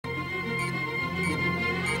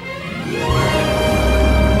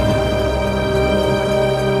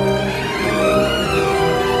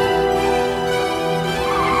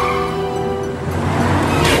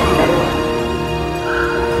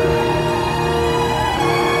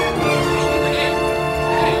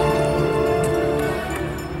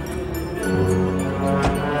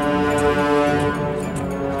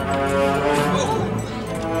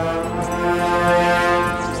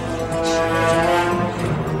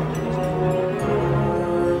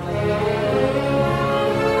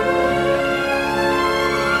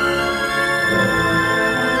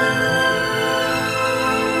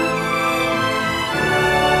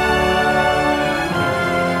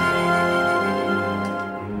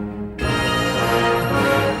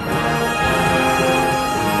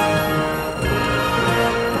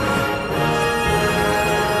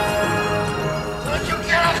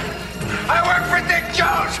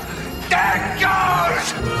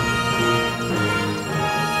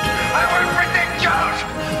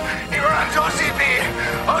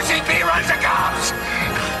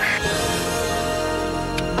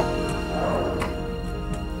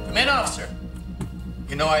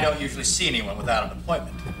know I don't usually see anyone without an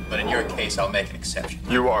appointment, but in your case, I'll make an exception.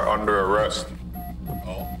 You are under arrest.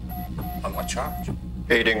 Oh? On what charge?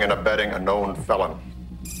 Aiding and abetting a known felon.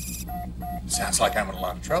 Sounds like I'm in a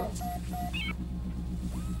lot of trouble.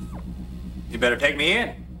 You better take me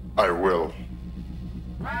in. I will.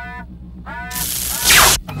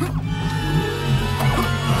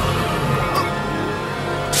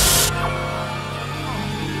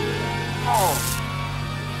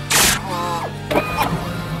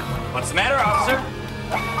 What's the matter, officer?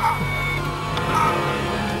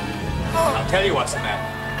 I'll tell you what's the matter.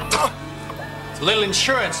 It's a little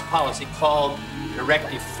insurance policy called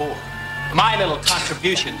Directive 4. My little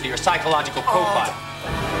contribution to your psychological profile.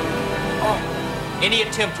 Any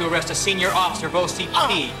attempt to arrest a senior officer of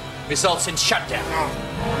OCP results in shutdown.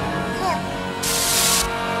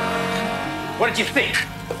 What did you think?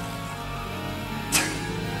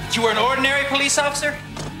 That you were an ordinary police officer?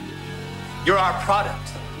 You're our product.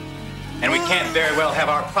 And we can't very well have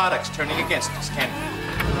our products turning against us, can we?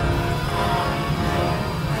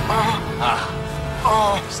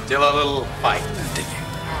 Still a little fight, did you?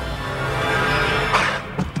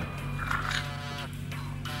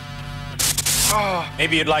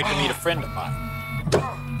 Maybe you'd like to meet a friend of mine.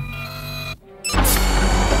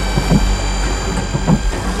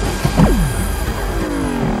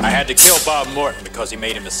 I had to kill Bob Morton because he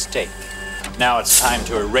made a mistake. Now it's time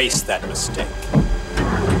to erase that mistake.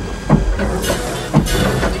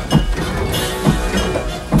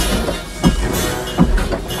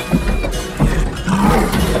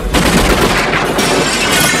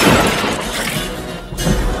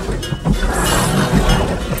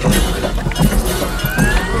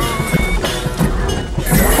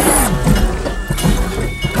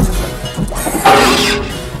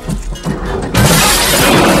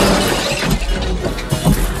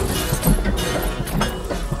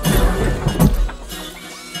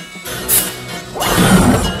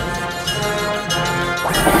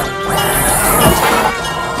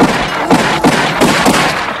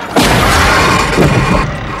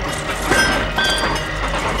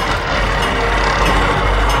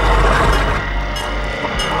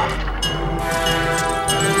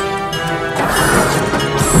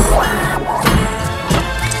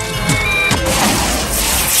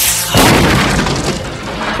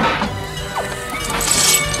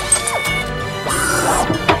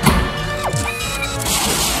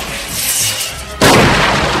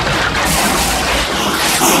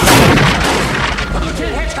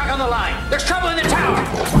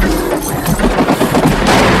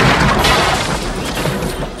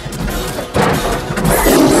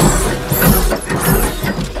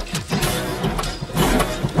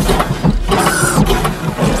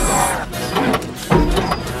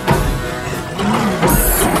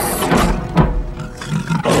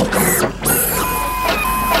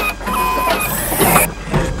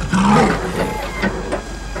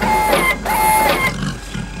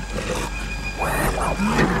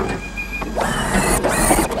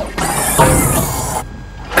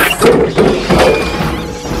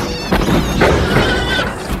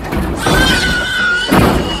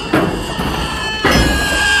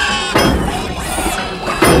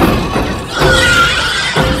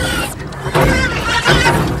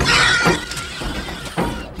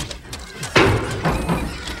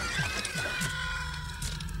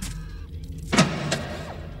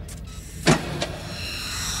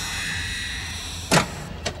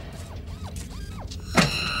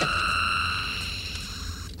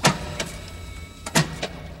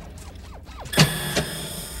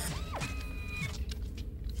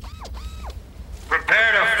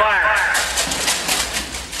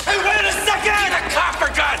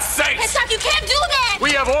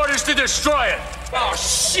 Destroy it! Oh,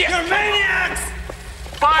 shit! You're maniacs!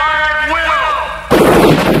 Fire at will!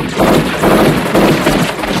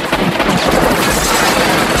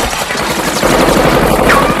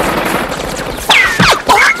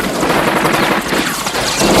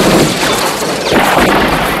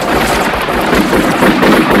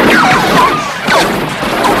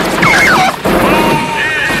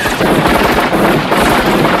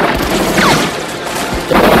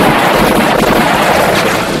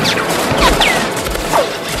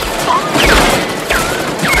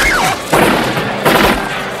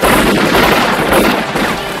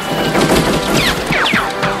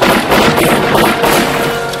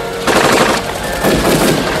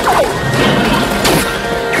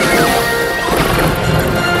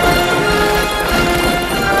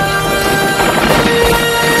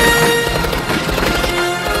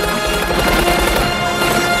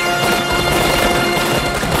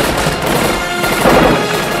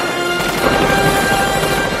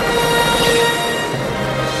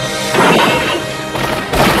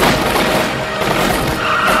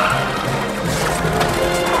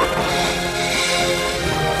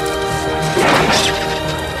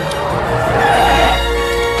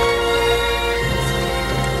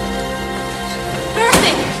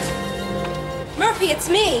 Poppy, it's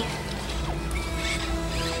me.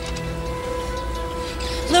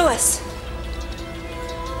 Louis.